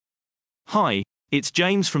Hi, it's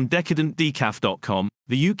James from decaf.com,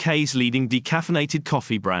 the UK's leading decaffeinated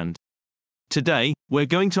coffee brand. Today, we're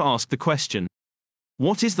going to ask the question: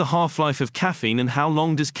 what is the half-life of caffeine and how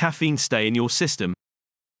long does caffeine stay in your system?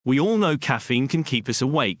 We all know caffeine can keep us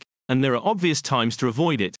awake, and there are obvious times to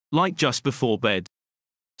avoid it, like just before bed.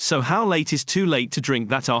 So how late is too late to drink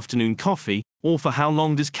that afternoon coffee, or for how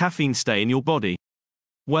long does caffeine stay in your body?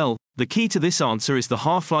 Well, the key to this answer is the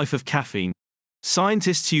half-life of caffeine.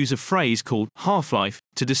 Scientists use a phrase called half-life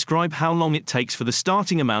to describe how long it takes for the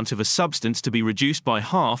starting amount of a substance to be reduced by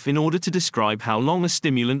half in order to describe how long a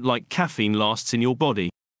stimulant like caffeine lasts in your body.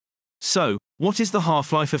 So, what is the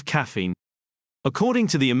half-life of caffeine? According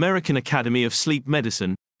to the American Academy of Sleep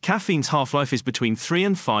Medicine, caffeine's half-life is between 3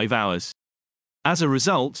 and 5 hours. As a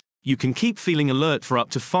result, you can keep feeling alert for up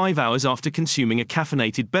to 5 hours after consuming a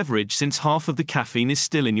caffeinated beverage since half of the caffeine is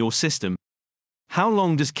still in your system. How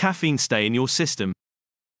long does caffeine stay in your system?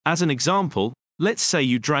 As an example, let's say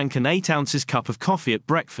you drank an 8 ounces cup of coffee at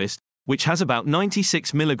breakfast, which has about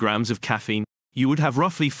 96 milligrams of caffeine. You would have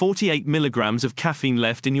roughly 48 milligrams of caffeine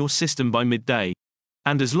left in your system by midday.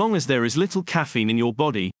 And as long as there is little caffeine in your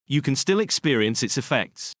body, you can still experience its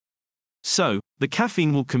effects. So, the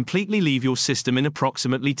caffeine will completely leave your system in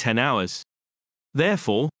approximately 10 hours.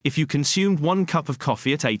 Therefore, if you consumed 1 cup of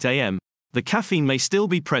coffee at 8 a.m., the caffeine may still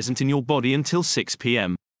be present in your body until 6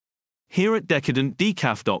 p.m. Here at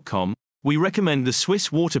decaf.com, we recommend the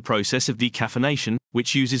Swiss water process of decaffeination,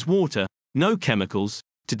 which uses water, no chemicals,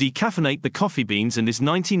 to decaffeinate the coffee beans and is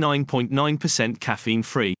 99.9%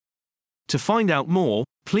 caffeine-free. To find out more,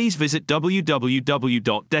 please visit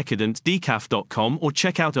www.decaf.com or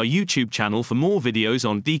check out our YouTube channel for more videos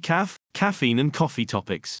on decaf, caffeine and coffee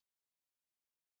topics.